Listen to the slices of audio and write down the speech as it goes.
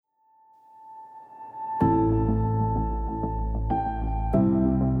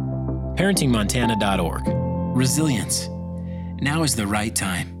ParentingMontana.org. Resilience. Now is the right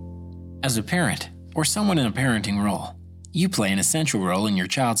time. As a parent, or someone in a parenting role, you play an essential role in your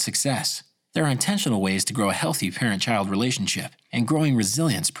child's success. There are intentional ways to grow a healthy parent-child relationship, and growing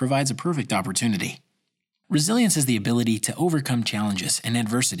resilience provides a perfect opportunity. Resilience is the ability to overcome challenges and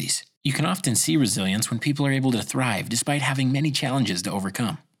adversities. You can often see resilience when people are able to thrive despite having many challenges to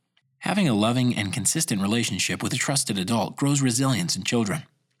overcome. Having a loving and consistent relationship with a trusted adult grows resilience in children.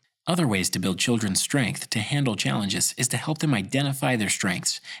 Other ways to build children's strength to handle challenges is to help them identify their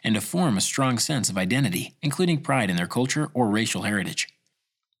strengths and to form a strong sense of identity, including pride in their culture or racial heritage.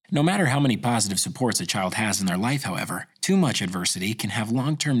 No matter how many positive supports a child has in their life, however, too much adversity can have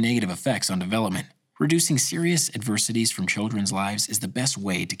long-term negative effects on development. Reducing serious adversities from children's lives is the best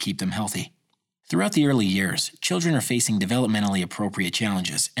way to keep them healthy. Throughout the early years, children are facing developmentally appropriate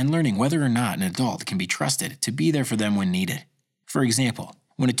challenges and learning whether or not an adult can be trusted to be there for them when needed. For example,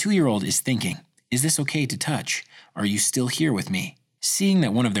 when a 2-year-old is thinking, "Is this okay to touch? Are you still here with me?" Seeing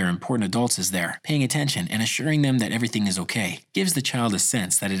that one of their important adults is there, paying attention and assuring them that everything is okay, gives the child a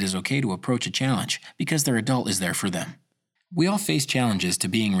sense that it is okay to approach a challenge because their adult is there for them. We all face challenges to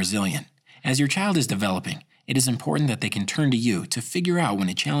being resilient. As your child is developing, it is important that they can turn to you to figure out when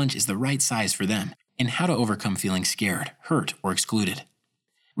a challenge is the right size for them and how to overcome feeling scared, hurt, or excluded.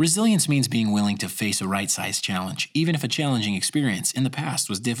 Resilience means being willing to face a right-sized challenge, even if a challenging experience in the past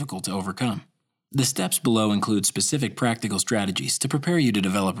was difficult to overcome. The steps below include specific practical strategies to prepare you to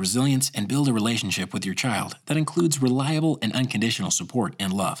develop resilience and build a relationship with your child that includes reliable and unconditional support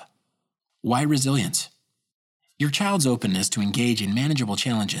and love. Why resilience? Your child's openness to engage in manageable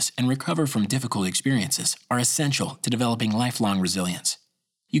challenges and recover from difficult experiences are essential to developing lifelong resilience.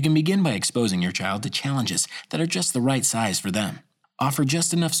 You can begin by exposing your child to challenges that are just the right size for them. Offer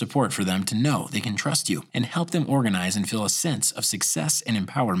just enough support for them to know they can trust you and help them organize and feel a sense of success and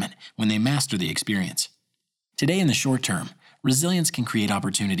empowerment when they master the experience. Today, in the short term, resilience can create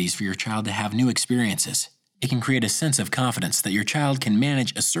opportunities for your child to have new experiences. It can create a sense of confidence that your child can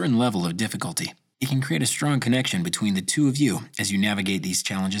manage a certain level of difficulty. It can create a strong connection between the two of you as you navigate these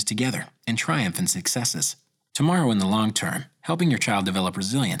challenges together and triumph in successes. Tomorrow, in the long term, helping your child develop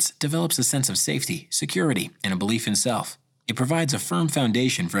resilience develops a sense of safety, security, and a belief in self. It provides a firm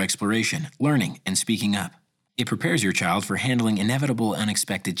foundation for exploration, learning, and speaking up. It prepares your child for handling inevitable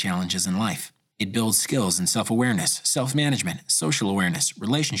unexpected challenges in life. It builds skills in self-awareness, self-management, social awareness,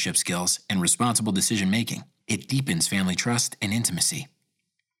 relationship skills, and responsible decision-making. It deepens family trust and intimacy.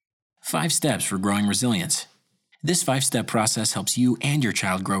 5 steps for growing resilience. This 5-step process helps you and your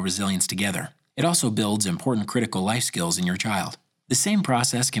child grow resilience together. It also builds important critical life skills in your child. The same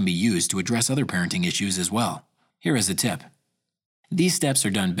process can be used to address other parenting issues as well. Here is a tip. These steps are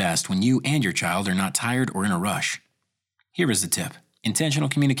done best when you and your child are not tired or in a rush. Here is a tip. Intentional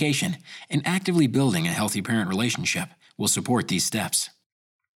communication and actively building a healthy parent relationship will support these steps.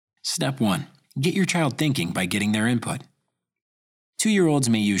 Step 1. Get your child thinking by getting their input. 2-year-olds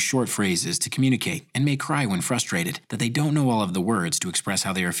may use short phrases to communicate and may cry when frustrated that they don't know all of the words to express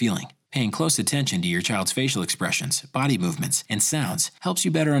how they are feeling. Paying close attention to your child's facial expressions, body movements, and sounds helps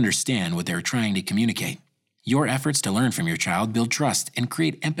you better understand what they are trying to communicate. Your efforts to learn from your child build trust and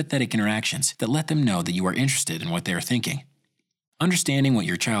create empathetic interactions that let them know that you are interested in what they are thinking. Understanding what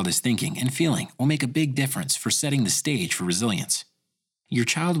your child is thinking and feeling will make a big difference for setting the stage for resilience. Your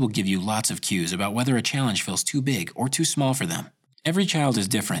child will give you lots of cues about whether a challenge feels too big or too small for them. Every child is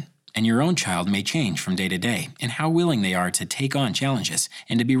different, and your own child may change from day to day in how willing they are to take on challenges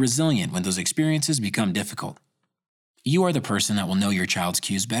and to be resilient when those experiences become difficult. You are the person that will know your child's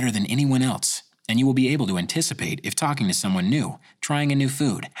cues better than anyone else, and you will be able to anticipate if talking to someone new, trying a new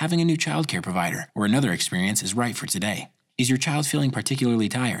food, having a new childcare provider, or another experience is right for today. Is your child feeling particularly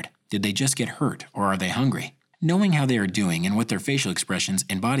tired? Did they just get hurt, or are they hungry? Knowing how they are doing and what their facial expressions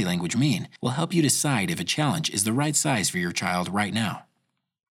and body language mean will help you decide if a challenge is the right size for your child right now.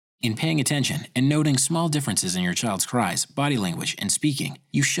 In paying attention and noting small differences in your child's cries, body language, and speaking,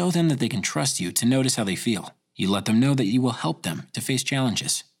 you show them that they can trust you to notice how they feel. You let them know that you will help them to face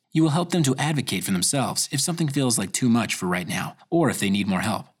challenges. You will help them to advocate for themselves if something feels like too much for right now, or if they need more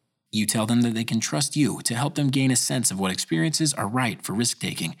help. You tell them that they can trust you to help them gain a sense of what experiences are right for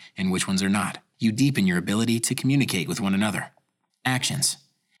risk-taking and which ones are not. You deepen your ability to communicate with one another. Actions.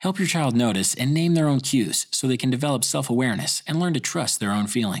 Help your child notice and name their own cues so they can develop self-awareness and learn to trust their own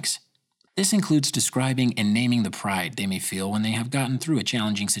feelings. This includes describing and naming the pride they may feel when they have gotten through a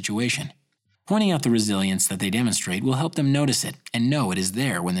challenging situation. Pointing out the resilience that they demonstrate will help them notice it and know it is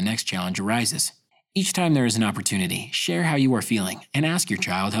there when the next challenge arises. Each time there is an opportunity, share how you are feeling and ask your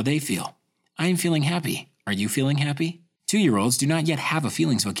child how they feel. I am feeling happy. Are you feeling happy? 2-year-olds do not yet have a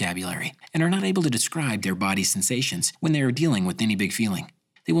feelings vocabulary and are not able to describe their body's sensations when they are dealing with any big feeling.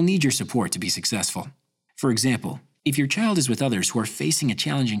 They will need your support to be successful. For example, if your child is with others who are facing a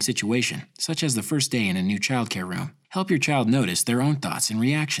challenging situation, such as the first day in a new childcare room, help your child notice their own thoughts and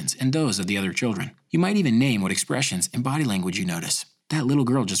reactions and those of the other children. You might even name what expressions and body language you notice. That little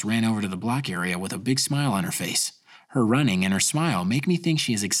girl just ran over to the block area with a big smile on her face. Her running and her smile make me think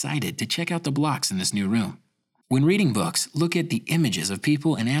she is excited to check out the blocks in this new room. When reading books, look at the images of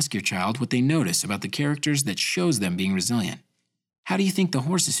people and ask your child what they notice about the characters that shows them being resilient. How do you think the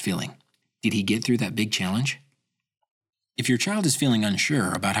horse is feeling? Did he get through that big challenge? If your child is feeling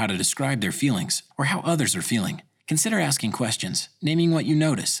unsure about how to describe their feelings or how others are feeling, consider asking questions, naming what you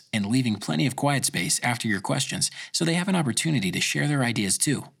notice, and leaving plenty of quiet space after your questions so they have an opportunity to share their ideas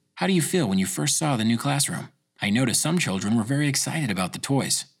too. How do you feel when you first saw the new classroom? I noticed some children were very excited about the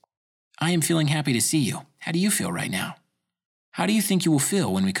toys. I am feeling happy to see you. How do you feel right now? How do you think you will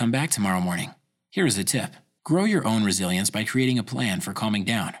feel when we come back tomorrow morning? Here is a tip. Grow your own resilience by creating a plan for calming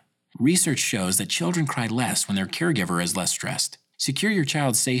down. Research shows that children cry less when their caregiver is less stressed. Secure your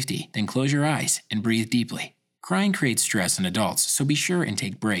child's safety, then close your eyes and breathe deeply. Crying creates stress in adults, so be sure and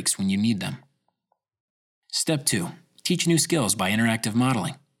take breaks when you need them. Step 2. Teach new skills by interactive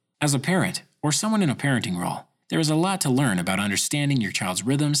modeling. As a parent, or someone in a parenting role, there is a lot to learn about understanding your child's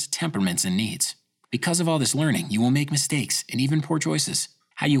rhythms, temperaments, and needs. Because of all this learning, you will make mistakes and even poor choices.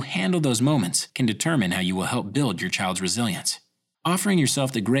 How you handle those moments can determine how you will help build your child's resilience. Offering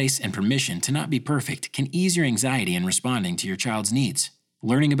yourself the grace and permission to not be perfect can ease your anxiety in responding to your child's needs.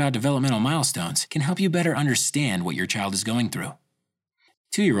 Learning about developmental milestones can help you better understand what your child is going through.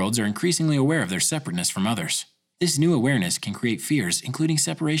 2-year-olds are increasingly aware of their separateness from others. This new awareness can create fears, including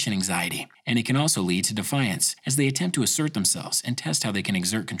separation anxiety, and it can also lead to defiance as they attempt to assert themselves and test how they can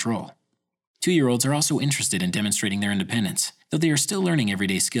exert control. 2-year-olds are also interested in demonstrating their independence, though they are still learning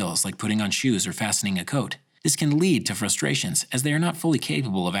everyday skills like putting on shoes or fastening a coat. This can lead to frustrations as they are not fully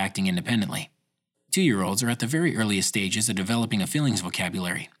capable of acting independently. 2-year-olds are at the very earliest stages of developing a feelings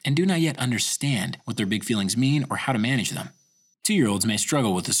vocabulary and do not yet understand what their big feelings mean or how to manage them. 2-year-olds may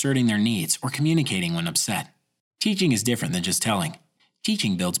struggle with asserting their needs or communicating when upset. Teaching is different than just telling.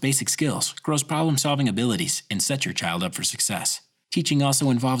 Teaching builds basic skills, grows problem-solving abilities, and sets your child up for success. Teaching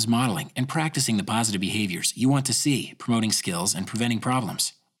also involves modeling and practicing the positive behaviors you want to see, promoting skills and preventing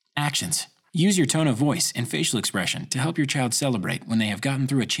problems. Actions. Use your tone of voice and facial expression to help your child celebrate when they have gotten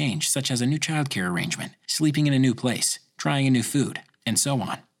through a change, such as a new childcare arrangement, sleeping in a new place, trying a new food, and so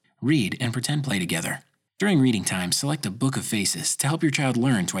on. Read and pretend play together. During reading time, select a book of faces to help your child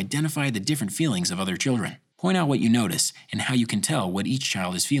learn to identify the different feelings of other children. Point out what you notice and how you can tell what each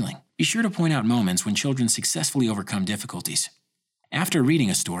child is feeling. Be sure to point out moments when children successfully overcome difficulties. After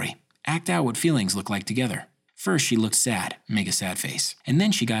reading a story, act out what feelings look like together. First, she looked sad, make a sad face, and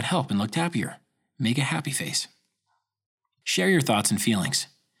then she got help and looked happier. Make a happy face. Share your thoughts and feelings.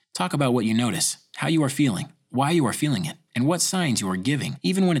 Talk about what you notice, how you are feeling, why you are feeling it, and what signs you are giving,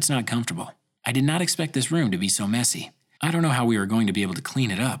 even when it's not comfortable. I did not expect this room to be so messy. I don't know how we are going to be able to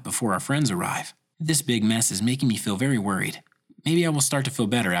clean it up before our friends arrive. This big mess is making me feel very worried. Maybe I will start to feel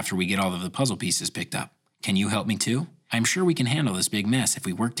better after we get all of the puzzle pieces picked up. Can you help me too? I'm sure we can handle this big mess if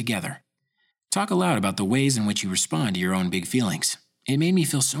we work together. Talk aloud about the ways in which you respond to your own big feelings. It made me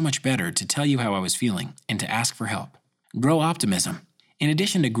feel so much better to tell you how I was feeling and to ask for help. Grow optimism. In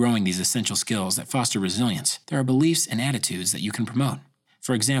addition to growing these essential skills that foster resilience, there are beliefs and attitudes that you can promote.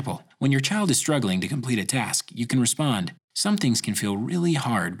 For example, when your child is struggling to complete a task, you can respond, "Some things can feel really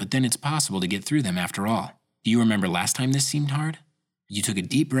hard, but then it's possible to get through them after all. Do you remember last time this seemed hard? You took a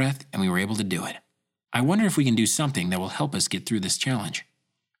deep breath and we were able to do it. I wonder if we can do something that will help us get through this challenge."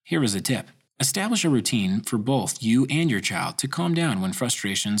 Here is a tip. Establish a routine for both you and your child to calm down when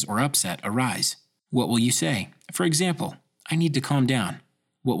frustrations or upset arise. What will you say? For example, "I need to calm down."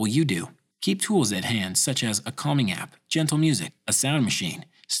 What will you do? Keep tools at hand such as a calming app, gentle music, a sound machine,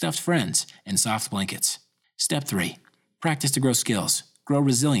 stuffed friends, and soft blankets. Step 3. Practice to grow skills, grow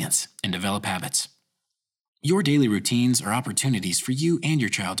resilience, and develop habits. Your daily routines are opportunities for you and your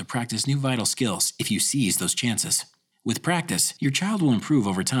child to practice new vital skills if you seize those chances. With practice, your child will improve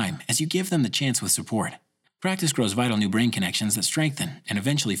over time as you give them the chance with support. Practice grows vital new brain connections that strengthen and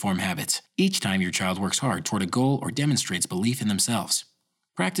eventually form habits, each time your child works hard toward a goal or demonstrates belief in themselves.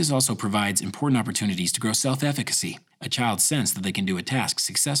 Practice also provides important opportunities to grow self-efficacy, a child's sense that they can do a task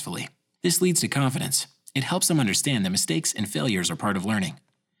successfully. This leads to confidence. It helps them understand that mistakes and failures are part of learning.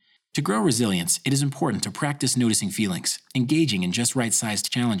 To grow resilience, it is important to practice noticing feelings, engaging in just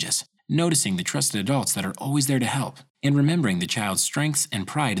right-sized challenges, noticing the trusted adults that are always there to help, and remembering the child's strengths and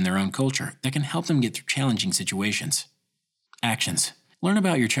pride in their own culture that can help them get through challenging situations. Actions. Learn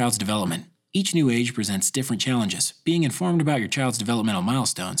about your child's development. Each new age presents different challenges. Being informed about your child's developmental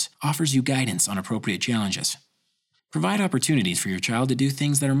milestones offers you guidance on appropriate challenges. Provide opportunities for your child to do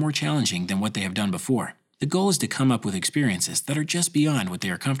things that are more challenging than what they have done before. The goal is to come up with experiences that are just beyond what they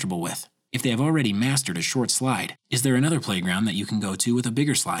are comfortable with. If they have already mastered a short slide, is there another playground that you can go to with a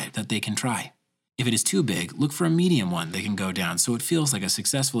bigger slide that they can try? If it is too big, look for a medium one they can go down so it feels like a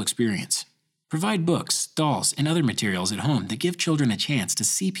successful experience. Provide books, dolls, and other materials at home that give children a chance to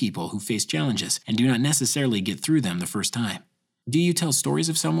see people who face challenges and do not necessarily get through them the first time. Do you tell stories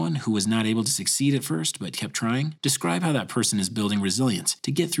of someone who was not able to succeed at first but kept trying? Describe how that person is building resilience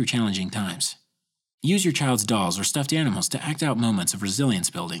to get through challenging times. Use your child's dolls or stuffed animals to act out moments of resilience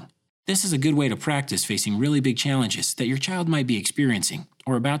building. This is a good way to practice facing really big challenges that your child might be experiencing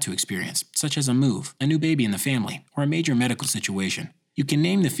or about to experience, such as a move, a new baby in the family, or a major medical situation. You can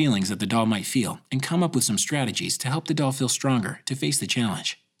name the feelings that the doll might feel and come up with some strategies to help the doll feel stronger to face the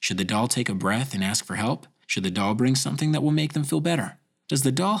challenge. Should the doll take a breath and ask for help? Should the doll bring something that will make them feel better? Does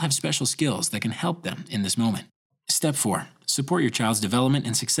the doll have special skills that can help them in this moment? Step 4. Support your child's development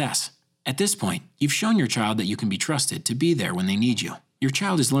and success. At this point, you've shown your child that you can be trusted to be there when they need you. Your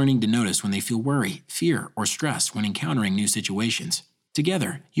child is learning to notice when they feel worry, fear, or stress when encountering new situations.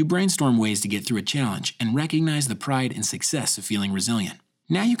 Together, you brainstorm ways to get through a challenge and recognize the pride and success of feeling resilient.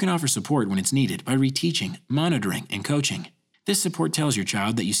 Now you can offer support when it's needed by reteaching, monitoring, and coaching. This support tells your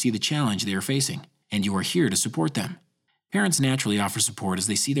child that you see the challenge they are facing, and you are here to support them. Parents naturally offer support as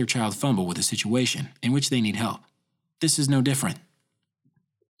they see their child fumble with a situation in which they need help. This is no different.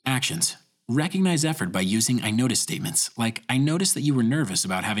 Actions. Recognize effort by using I noticed statements, like, I noticed that you were nervous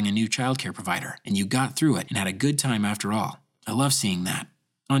about having a new childcare provider, and you got through it and had a good time after all. I love seeing that.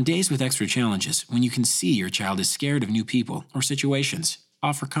 On days with extra challenges, when you can see your child is scared of new people or situations,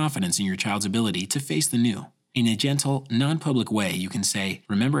 offer confidence in your child's ability to face the new. In a gentle, non-public way, you can say,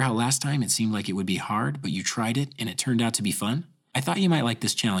 remember how last time it seemed like it would be hard, but you tried it and it turned out to be fun? I thought you might like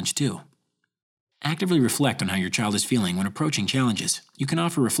this challenge too. Actively reflect on how your child is feeling when approaching challenges. You can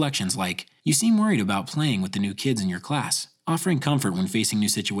offer reflections like, you seem worried about playing with the new kids in your class. Offering comfort when facing new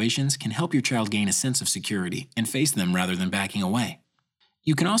situations can help your child gain a sense of security and face them rather than backing away.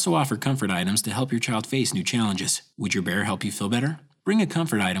 You can also offer comfort items to help your child face new challenges. Would your bear help you feel better? Bring a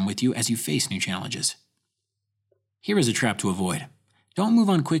comfort item with you as you face new challenges. Here is a trap to avoid. Don't move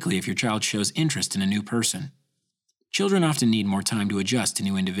on quickly if your child shows interest in a new person. Children often need more time to adjust to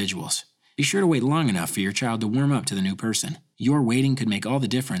new individuals. Be sure to wait long enough for your child to warm up to the new person. Your waiting could make all the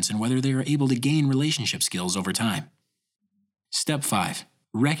difference in whether they are able to gain relationship skills over time. Step 5.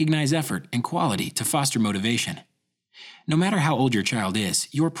 Recognize effort and quality to foster motivation. No matter how old your child is,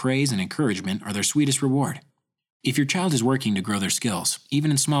 your praise and encouragement are their sweetest reward. If your child is working to grow their skills,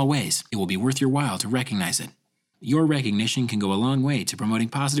 even in small ways, it will be worth your while to recognize it. Your recognition can go a long way to promoting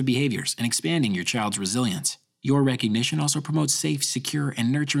positive behaviors and expanding your child's resilience. Your recognition also promotes safe, secure,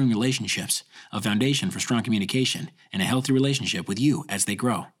 and nurturing relationships, a foundation for strong communication, and a healthy relationship with you as they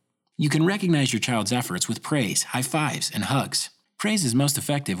grow. You can recognize your child's efforts with praise, high fives, and hugs. Praise is most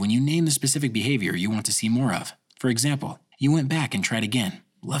effective when you name the specific behavior you want to see more of. For example, you went back and tried again.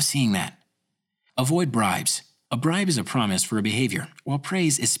 Love seeing that. Avoid bribes. A bribe is a promise for a behavior, while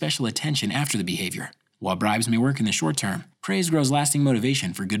praise is special attention after the behavior. While bribes may work in the short term, praise grows lasting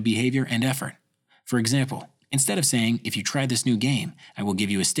motivation for good behavior and effort. For example, instead of saying, if you try this new game, I will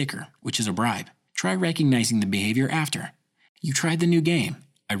give you a sticker, which is a bribe, try recognizing the behavior after. You tried the new game.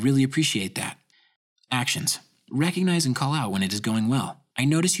 I really appreciate that. Actions. Recognize and call out when it is going well. I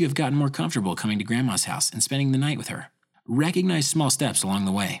notice you have gotten more comfortable coming to Grandma's house and spending the night with her. Recognize small steps along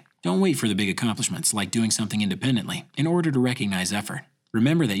the way. Don't wait for the big accomplishments like doing something independently in order to recognize effort.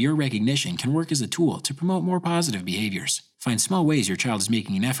 Remember that your recognition can work as a tool to promote more positive behaviors. Find small ways your child is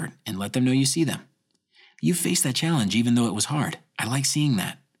making an effort and let them know you see them. You faced that challenge even though it was hard. I like seeing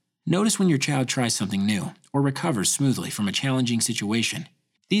that. Notice when your child tries something new or recovers smoothly from a challenging situation.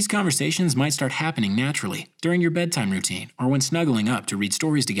 These conversations might start happening naturally during your bedtime routine or when snuggling up to read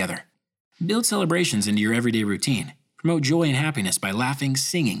stories together. Build celebrations into your everyday routine. Promote joy and happiness by laughing,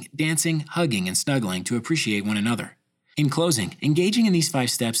 singing, dancing, hugging, and snuggling to appreciate one another. In closing, engaging in these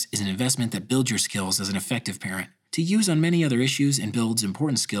 5 steps is an investment that builds your skills as an effective parent to use on many other issues and builds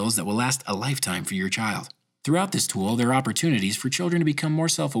important skills that will last a lifetime for your child. Throughout this tool, there are opportunities for children to become more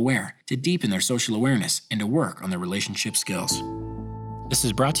self-aware, to deepen their social awareness, and to work on their relationship skills. This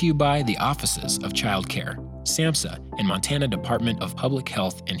is brought to you by the Offices of Child Care, SAMHSA, and Montana Department of Public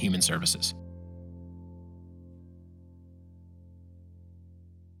Health and Human Services.